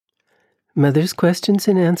Mother's Questions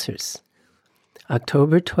and Answers,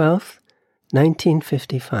 October 12th,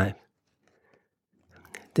 1955.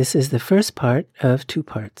 This is the first part of 2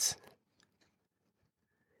 parts.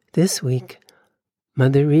 This week,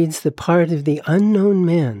 Mother reads the part of the unknown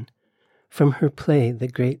man from her play, The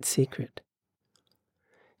Great Secret.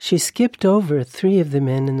 She skipped over 3 of the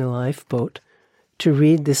men in the lifeboat to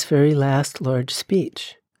read this very last large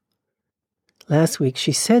speech. Last week,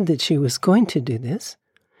 she said that she was going to do this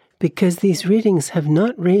because these readings have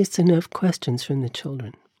not raised enough questions from the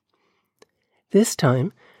children. This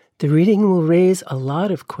time, the reading will raise a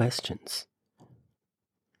lot of questions.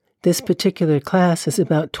 This particular class is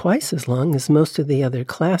about twice as long as most of the other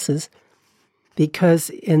classes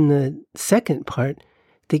because in the second part,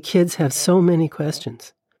 the kids have so many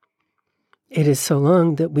questions. It is so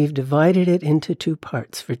long that we've divided it into 2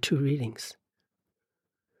 parts for 2 readings.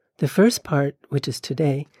 The first part, which is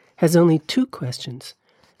today, has only 2 questions.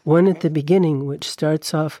 One at the beginning, which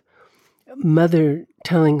starts off Mother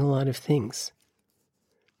telling a lot of things.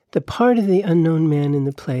 The part of the unknown man in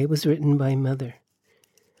the play was written by Mother.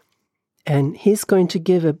 And he's going to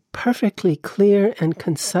give a perfectly clear and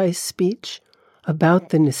concise speech about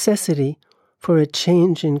the necessity for a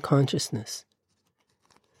change in consciousness.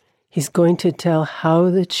 He's going to tell how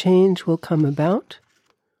the change will come about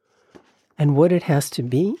and what it has to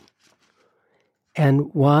be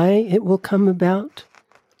and why it will come about.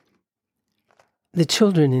 The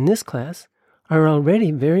children in this class are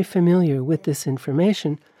already very familiar with this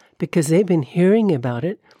information because they've been hearing about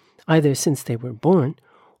it either since they were born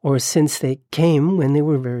or since they came when they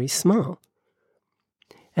were very small.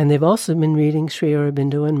 And they've also been reading Sri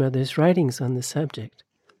Aurobindo and Mother's writings on the subject.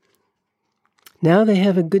 Now they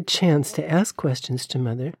have a good chance to ask questions to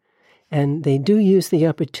Mother, and they do use the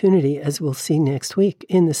opportunity, as we'll see next week,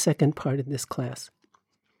 in the second part of this class.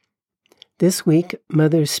 This week,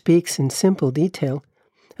 Mother speaks in simple detail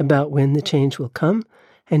about when the change will come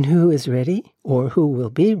and who is ready, or who will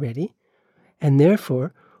be ready, and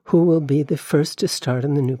therefore who will be the first to start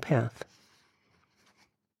on the new path.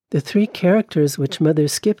 The 3 characters which Mother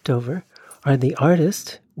skipped over are the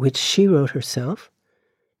artist, which she wrote herself,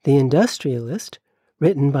 the industrialist,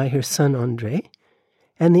 written by her son André,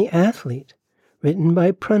 and the athlete, written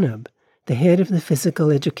by Pranab, the head of the physical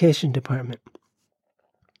education department.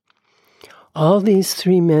 All these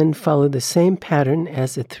 3 men follow the same pattern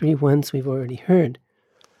as the 3 ones we've already heard.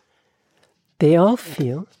 They all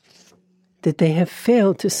feel that they have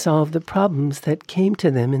failed to solve the problems that came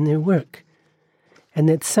to them in their work, and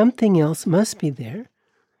that something else must be there,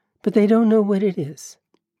 but they don't know what it is.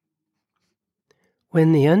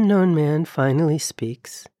 When the unknown man finally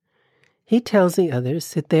speaks, he tells the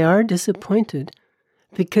others that they are disappointed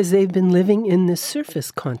because they've been living in the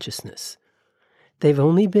surface consciousness. They've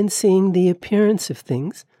only been seeing the appearance of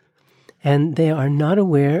things, and they are not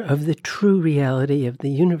aware of the true reality of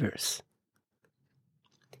the universe.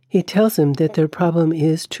 He tells them that their problem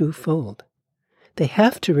is twofold. They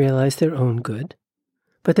have to realize their own good,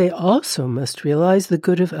 but they also must realize the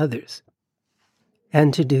good of others.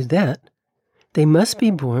 And to do that, they must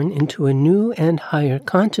be born into a new and higher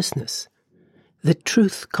consciousness, the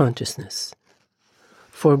truth consciousness.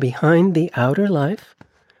 For behind the outer life,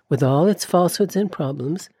 with all its falsehoods and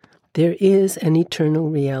problems, there is an eternal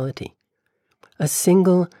reality, a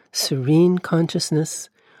single serene consciousness,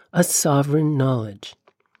 a sovereign knowledge.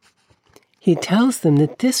 He tells them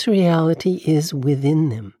that this reality is within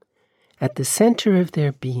them, at the center of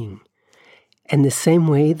their being, and the same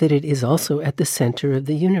way that it is also at the center of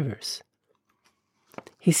the universe.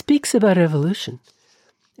 He speaks about evolution,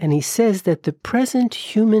 and he says that the present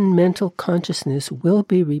human mental consciousness will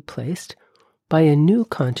be replaced by a new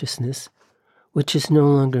consciousness, which is no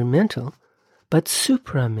longer mental, but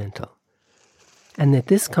supramental, and that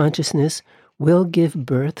this consciousness will give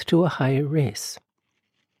birth to a higher race.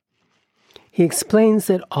 He explains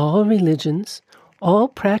that all religions, all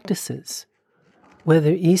practices,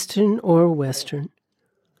 whether Eastern or Western,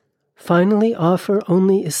 finally offer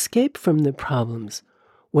only escape from the problems,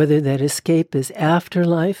 whether that escape is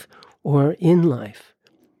afterlife or in life.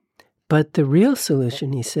 But the real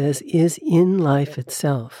solution, he says, is in life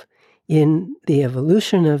itself, in the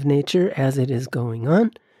evolution of nature as it is going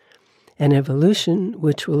on, an evolution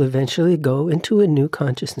which will eventually go into a new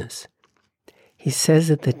consciousness. He says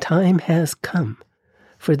that the time has come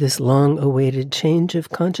for this long-awaited change of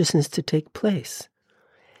consciousness to take place.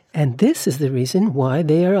 And this is the reason why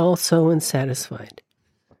they are all so unsatisfied.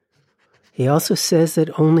 He also says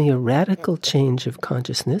that only a radical change of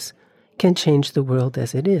consciousness can change the world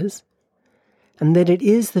as it is, and that it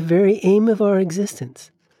is the very aim of our existence.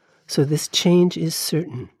 So this change is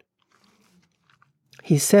certain.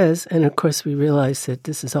 He says, and of course we realize that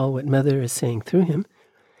this is all what Mother is saying through him,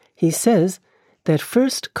 he says that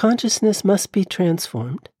first consciousness must be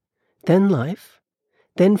transformed, then life,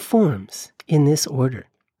 then forms in this order.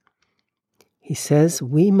 He says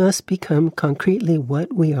we must become concretely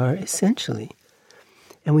what we are essentially,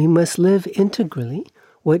 and we must live integrally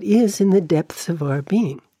what is in the depths of our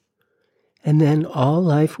being. And then all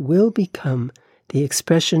life will become the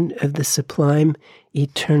expression of the sublime,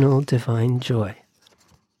 eternal, divine joy.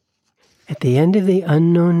 At the end of the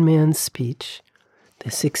unknown man's speech,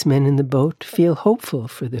 the 6 men in the boat feel hopeful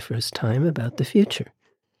for the first time about the future.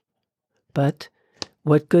 But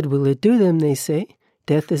what good will it do them, they say?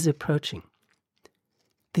 Death is approaching.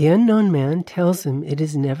 The unknown man tells them it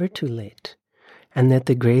is never too late, and that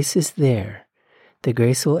the grace is there. The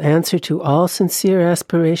grace will answer to all sincere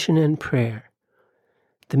aspiration and prayer.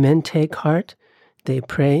 The men take heart, they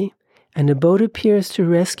pray, and a boat appears to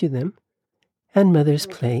rescue them, and Mother's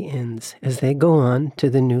play ends as they go on to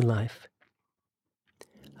the new life.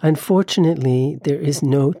 Unfortunately, there is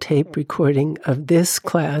no tape recording of this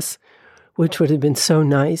class, which would have been so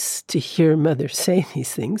nice to hear Mother say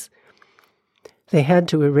these things. They had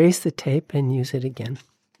to erase the tape and use it again.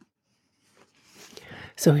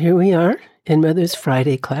 So here we are in Mother's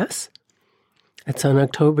Friday class. It's on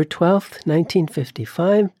October 12th,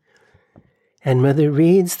 1955, and Mother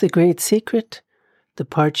reads The Great Secret, the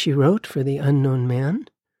part she wrote for the unknown man,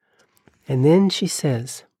 and then she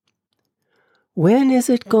says, "When is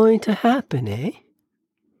it going to happen, eh?"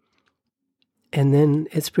 And then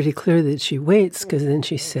it's pretty clear that she waits, because then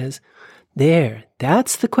she says, "There,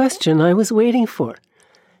 that's the question I was waiting for."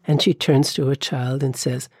 And she turns to a child and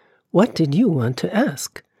says, "What did you want to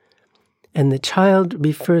ask?" And the child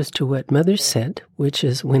refers to what Mother said, which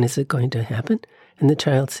is, "When is it going to happen?" And the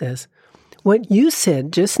child says, "What you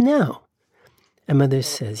said just now." And Mother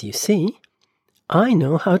says, "You see, I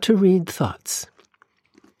know how to read thoughts."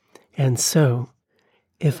 And so,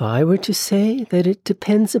 if I were to say that it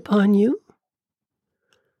depends upon you,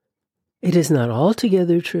 it is not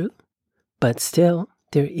altogether true, but still,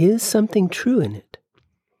 there is something true in it.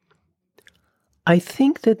 I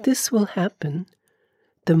think that this will happen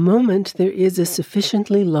the moment there is a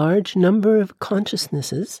sufficiently large number of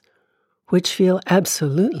consciousnesses which feel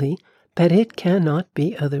absolutely that it cannot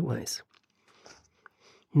be otherwise.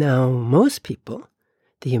 Now, most people,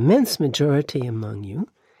 the immense majority among you,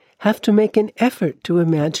 have to make an effort to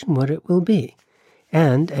imagine what it will be,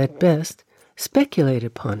 and, at best, speculate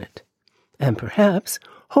upon it, and perhaps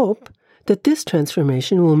hope that this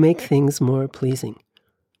transformation will make things more pleasing,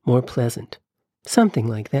 more pleasant, something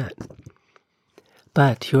like that.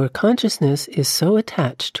 But your consciousness is so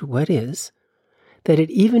attached to what is that it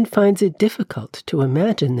even finds it difficult to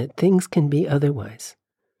imagine that things can be otherwise.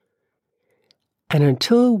 And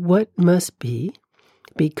until what must be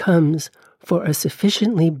becomes for a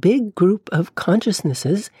sufficiently big group of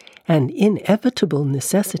consciousnesses an inevitable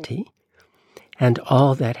necessity, and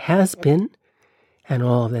all that has been and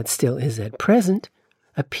all that still is at present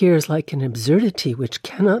appears like an absurdity which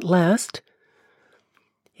cannot last,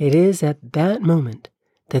 it is at that moment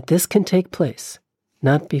that this can take place,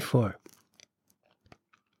 not before.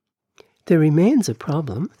 There remains a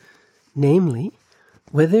problem, namely,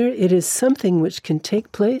 whether it is something which can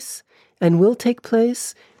take place and will take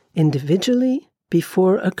place individually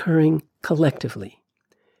before occurring collectively.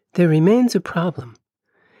 There remains a problem,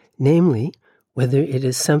 namely, whether it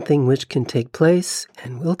is something which can take place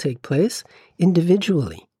and will take place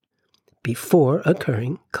individually before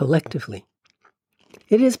occurring collectively.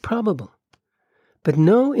 It is probable, but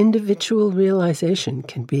no individual realization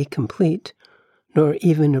can be complete, nor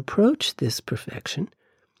even approach this perfection,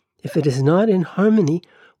 if it is not in harmony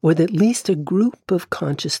with at least a group of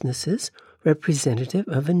consciousnesses representative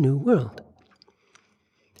of a new world.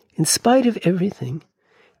 In spite of everything,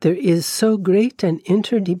 there is so great an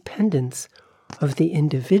interdependence of the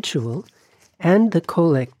individual and the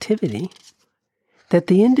collectivity that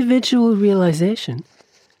the individual realization,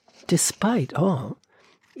 despite all,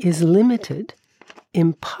 is limited,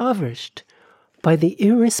 impoverished by the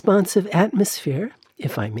irresponsive atmosphere,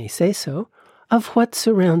 if I may say so, of what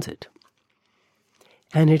surrounds it.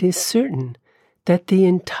 And it is certain that the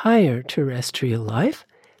entire terrestrial life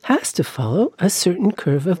has to follow a certain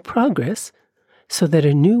curve of progress so that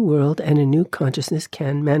a new world and a new consciousness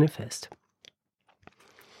can manifest.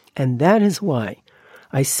 And that is why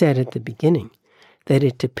I said at the beginning that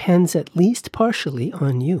it depends at least partially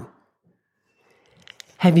on you.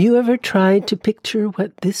 Have you ever tried to picture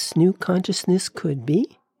what this new consciousness could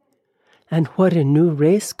be? And what a new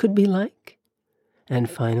race could be like? And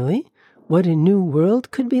finally, what a new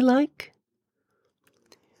world could be like?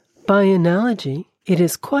 By analogy, it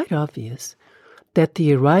is quite obvious that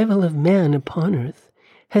the arrival of man upon earth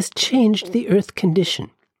has changed the earth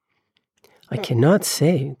condition. I cannot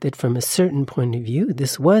say that from a certain point of view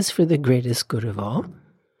this was for the greatest good of all,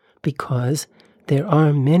 because there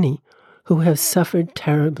are many who have suffered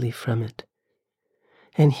terribly from it.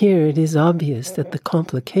 And here it is obvious that the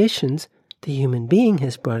complications the human being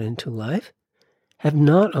has brought into life have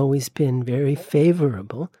not always been very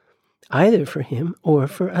favorable, either for him or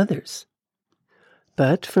for others.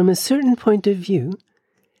 But from a certain point of view,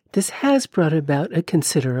 this has brought about a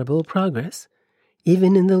considerable progress,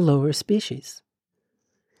 even in the lower species.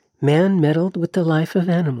 Man meddled with the life of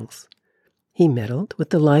animals. He meddled with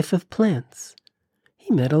the life of plants.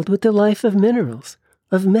 He meddled with the life of minerals,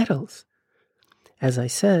 of metals. As I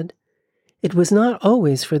said, it was not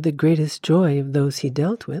always for the greatest joy of those he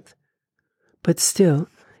dealt with, but still,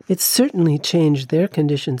 it certainly changed their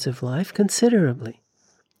conditions of life considerably.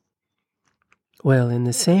 Well, in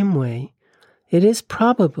the same way, it is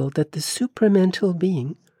probable that the supramental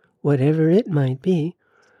being, whatever it might be,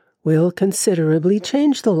 will considerably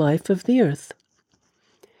change the life of the earth.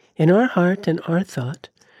 In our heart and our thought,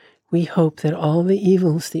 we hope that all the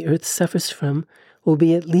evils the earth suffers from will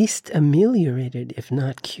be at least ameliorated, if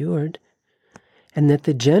not cured, and that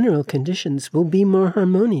the general conditions will be more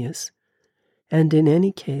harmonious, and in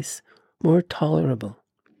any case, more tolerable.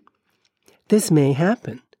 This may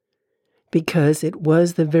happen, because it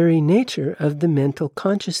was the very nature of the mental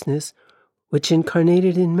consciousness which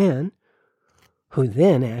incarnated in man, who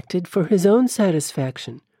then acted for his own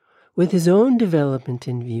satisfaction, with his own development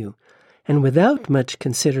in view, and without much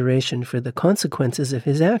consideration for the consequences of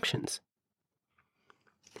his actions.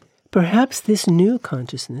 Perhaps this new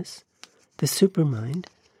consciousness, the supermind,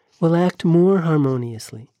 will act more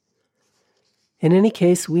harmoniously. In any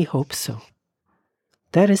case, we hope so.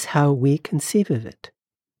 That is how we conceive of it.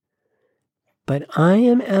 But I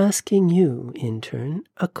am asking you, in turn,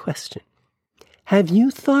 a question. Have you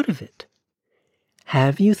thought of it?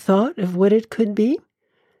 Have you thought of what it could be?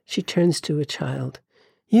 She turns to a child.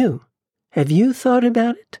 You, have you thought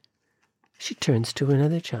about it? She turns to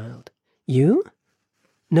another child. You?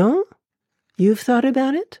 No? You've thought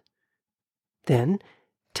about it? Then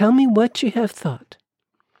tell me what you have thought.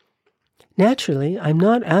 Naturally, I'm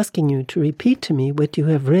not asking you to repeat to me what you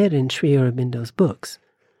have read in Sri Aurobindo's books,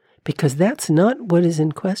 because that's not what is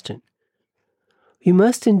in question. You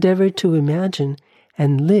must endeavor to imagine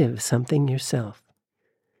and live something yourself.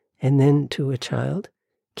 And then to a child,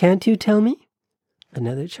 can't you tell me?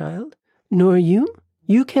 Another child, nor you?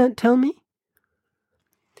 You can't tell me?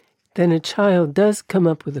 Then a child does come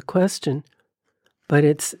up with a question, but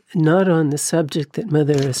it's not on the subject that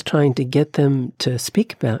mother is trying to get them to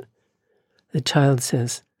speak about. The child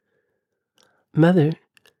says, Mother,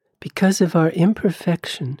 because of our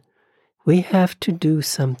imperfection, we have to do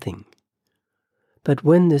something. But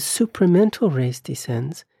when the supramental race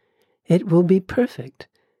descends, it will be perfect.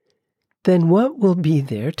 Then what will be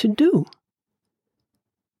there to do?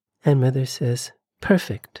 And mother says,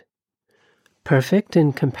 perfect. Perfect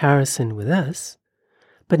in comparison with us,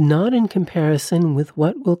 but not in comparison with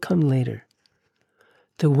what will come later.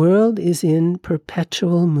 The world is in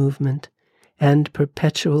perpetual movement and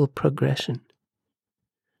perpetual progression.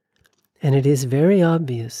 And it is very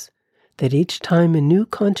obvious that each time a new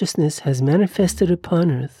consciousness has manifested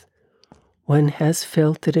upon earth, one has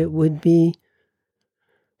felt that it would be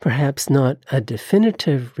perhaps not a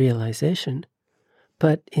definitive realization,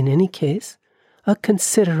 but in any case, a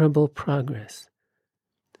considerable progress.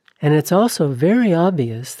 And it's also very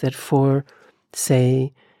obvious that for,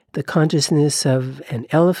 say, the consciousness of an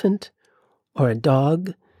elephant or a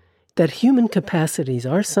dog, that human capacities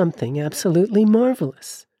are something absolutely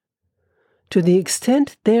marvelous. To the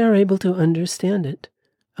extent they are able to understand it,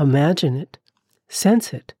 imagine it,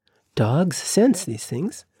 sense it, dogs sense these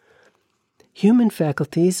things, human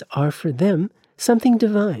faculties are for them something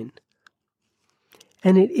divine.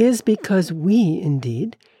 And it is because we,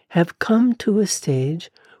 indeed, have come to a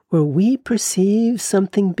stage where we perceive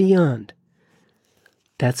something beyond.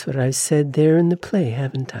 That's what I've said there in the play,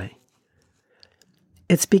 haven't I?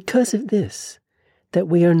 It's because of this that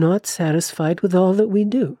we are not satisfied with all that we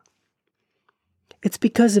do. It's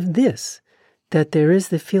because of this that there is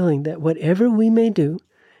the feeling that whatever we may do,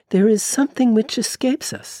 there is something which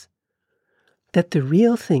escapes us, that the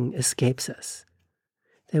real thing escapes us,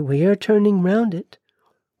 that we are turning round it,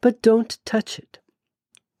 but don't touch it.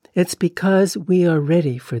 It's because we are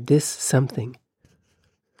ready for this something.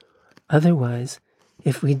 Otherwise,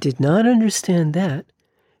 if we did not understand that,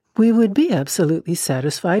 we would be absolutely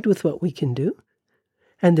satisfied with what we can do,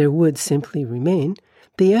 and there would simply remain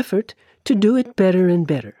the effort to do it better and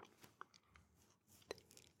better.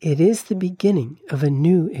 It is the beginning of a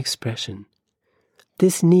new expression.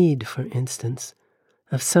 This need, for instance,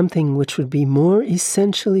 of something which would be more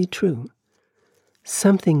essentially true,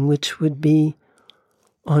 something which would be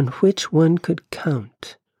on which one could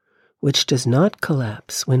count, which does not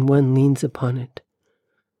collapse when one leans upon it,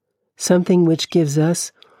 something which gives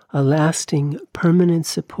us a lasting, permanent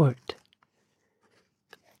support.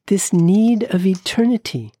 This need of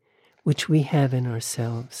eternity which we have in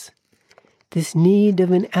ourselves, this need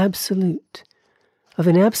of an absolute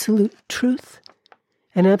truth,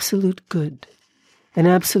 an absolute good, an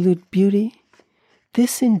absolute beauty,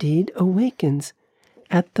 this indeed awakens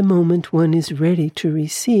at the moment one is ready to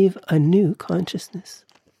receive a new consciousness.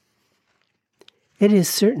 It is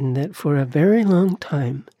certain that for a very long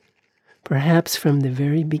time, perhaps from the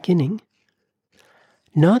very beginning,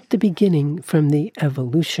 not the beginning from the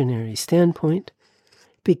evolutionary standpoint,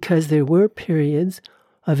 because there were periods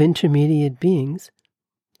of intermediate beings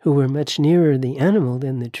who were much nearer the animal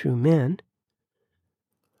than the true man,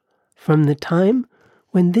 from the time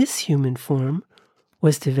when this human form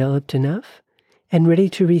was developed enough and ready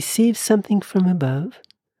to receive something from above,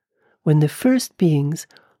 when the first beings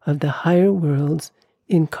of the higher worlds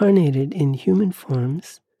incarnated in human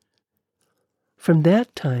forms, from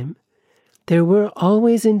that time there were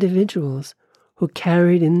always individuals who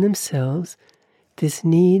carried in themselves this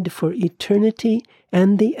need for eternity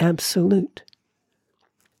and the absolute.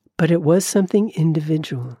 But it was something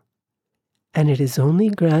individual, and it is only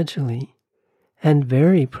gradually and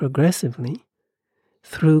very progressively,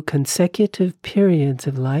 through consecutive periods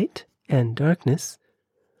of light and darkness,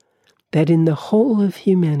 that in the whole of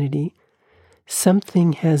humanity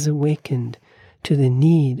something has awakened to the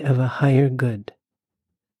need of a higher good.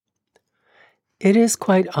 It is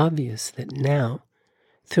quite obvious that now,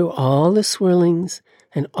 through all the swirlings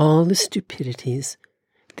and all the stupidities,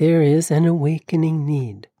 there is an awakening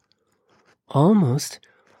need, almost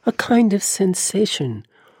a kind of sensation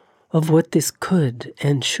of what this could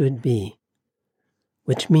and should be,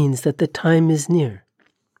 which means that the time is near.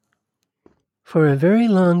 For a very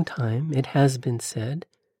long time it has been said,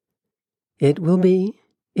 it will be,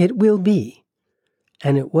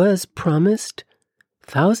 and it was promised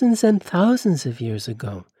thousands and thousands of years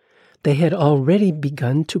ago. They had already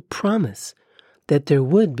begun to promise that there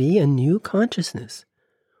would be a new consciousness,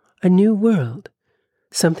 a new world,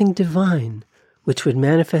 something divine which would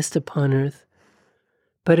manifest upon earth.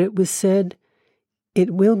 But it was said,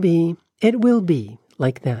 it will be,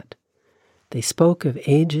 like that. They spoke of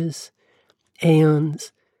ages,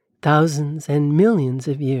 aeons, thousands, and millions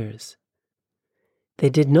of years. They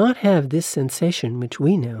did not have this sensation which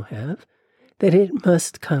we now have, that it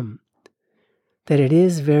must come, that it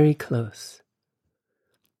is very close.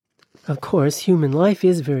 Of course, human life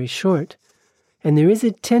is very short, and there is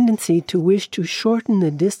a tendency to wish to shorten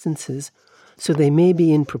the distances so they may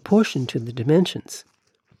be in proportion to the dimensions.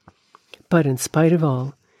 But in spite of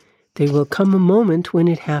all, there will come a moment when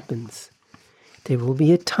it happens. There will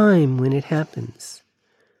be a time when it happens.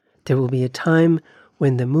 There will be a time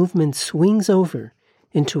when the movement swings over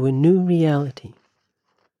into a new reality.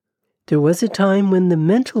 There was a time when the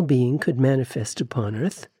mental being could manifest upon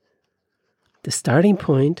earth. The starting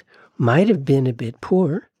point might have been a bit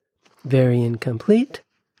poor, very incomplete,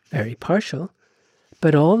 very partial,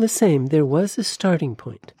 but all the same there was a starting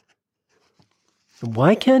point.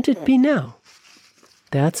 Why can't it be now?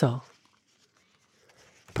 That's all.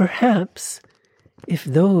 Perhaps if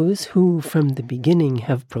those who from the beginning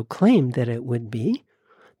have proclaimed that it would be,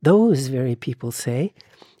 those very people say,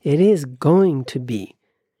 it is going to be.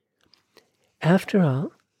 After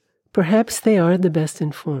all, perhaps they are the best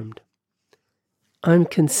informed. I'm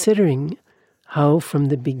considering how from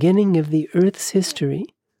the beginning of the earth's history,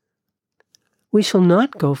 we shall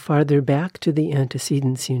not go farther back to the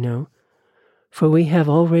antecedents, you know, for we have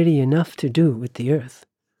already enough to do with the earth.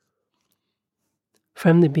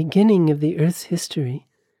 From the beginning of the earth's history,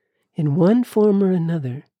 in one form or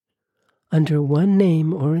another, under one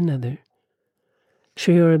name or another,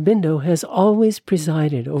 Sri Aurobindo has always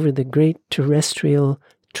presided over the great terrestrial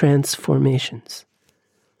transformations.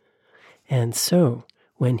 And so,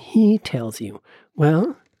 when he tells you,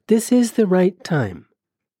 well, this is the right time,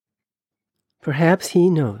 perhaps he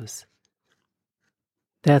knows.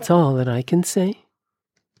 That's all that I can say.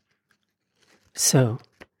 So,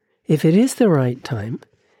 if it is the right time,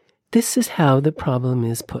 this is how the problem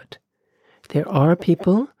is put. There are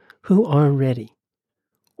people who are ready,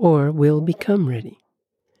 or will become ready,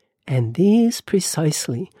 and these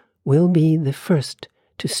precisely will be the first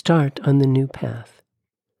to start on the new path.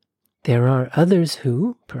 There are others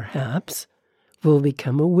who, perhaps, will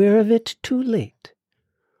become aware of it too late,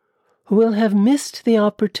 who will have missed the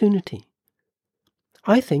opportunity.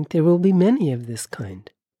 I think there will be many of this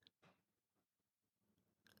kind.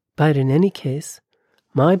 But in any case,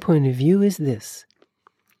 my point of view is this.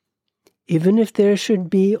 Even if there should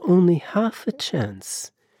be only half a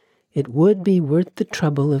chance, it would be worth the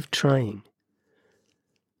trouble of trying.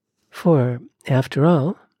 For, after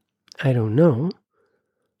all, I don't know.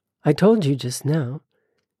 I told you just now,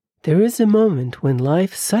 there is a moment when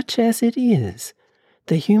life such as it is,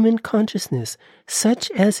 the human consciousness such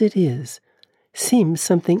as it is, seems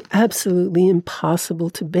something absolutely impossible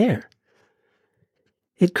to bear.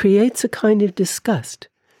 It creates a kind of disgust,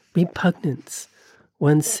 repugnance.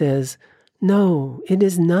 One says, no, it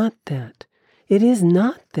is not that. It is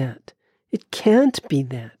not that. It can't be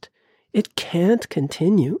that. It can't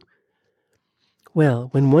continue. Well,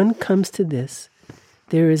 when one comes to this,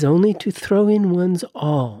 there is only to throw in one's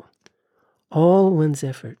all one's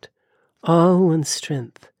effort, all one's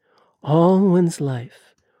strength, all one's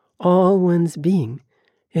life, all one's being,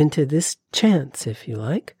 into this chance, if you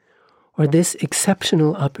like, or this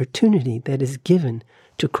exceptional opportunity that is given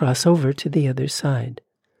to cross over to the other side.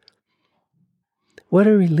 What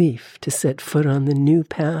a relief to set foot on the new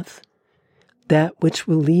path, that which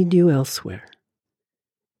will lead you elsewhere.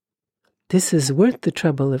 This is worth the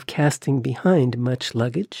trouble of casting behind much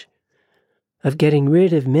luggage, of getting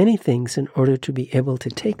rid of many things in order to be able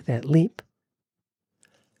to take that leap.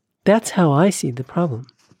 That's how I see the problem.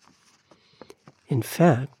 In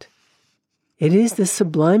fact, it is the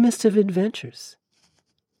sublimest of adventures.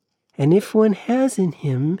 And if one has in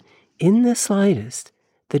him, in the slightest,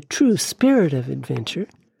 the true spirit of adventure,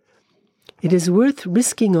 it is worth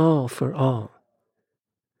risking all for all.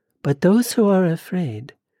 But those who are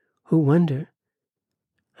afraid, who wonder,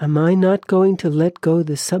 am I not going to let go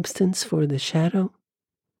the substance for the shadow?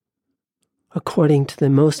 According to the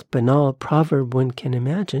most banal proverb one can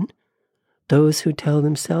imagine, those who tell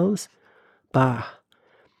themselves, bah,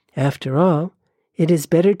 after all, it is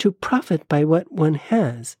better to profit by what one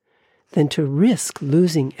has than to risk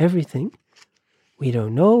losing everything. We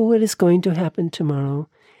don't know what is going to happen tomorrow.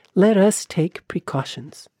 Let us take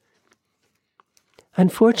precautions.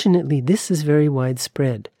 Unfortunately, this is very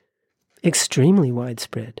widespread. Extremely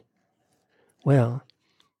widespread. Well,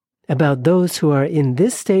 about those who are in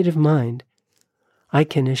this state of mind, I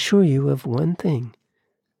can assure you of one thing,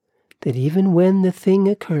 that even when the thing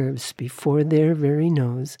occurs before their very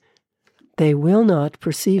nose, they will not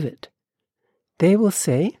perceive it. They will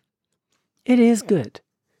say, it is good.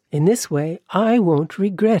 In this way, I won't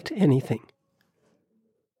regret anything.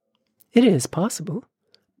 It is possible,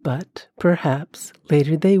 but perhaps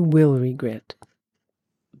later they will regret.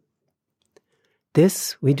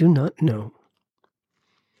 This we do not know.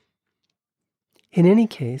 In any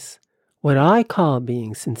case, what I call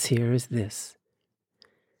being sincere is this.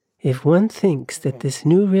 If one thinks that this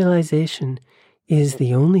new realization is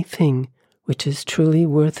the only thing which is truly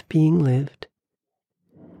worth being lived,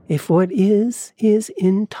 if what is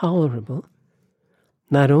intolerable,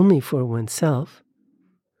 not only for oneself,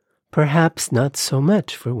 perhaps not so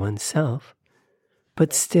much for oneself,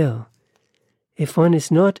 but still, if one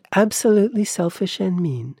is not absolutely selfish and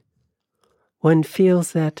mean, one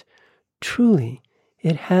feels that truly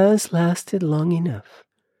it has lasted long enough,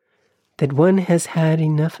 that one has had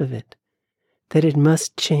enough of it, that it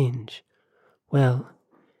must change. Well,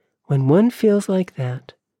 when one feels like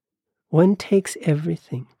that, one takes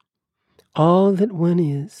everything, all that one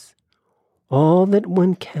is, all that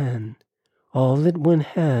one can, all that one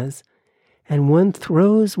has, and one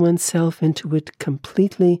throws oneself into it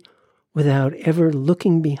completely without ever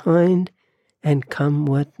looking behind, and come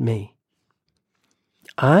what may.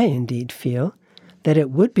 I indeed feel that it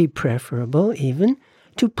would be preferable even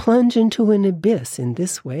to plunge into an abyss in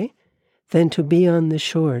this way than to be on the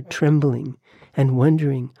shore trembling and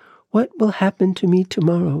wondering what will happen to me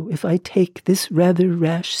tomorrow if I take this rather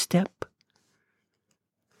rash step.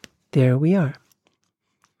 There we are.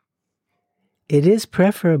 It is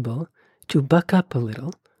preferable to buck up a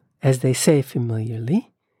little, as they say familiarly,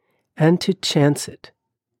 and to chance it.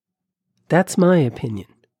 That's my opinion.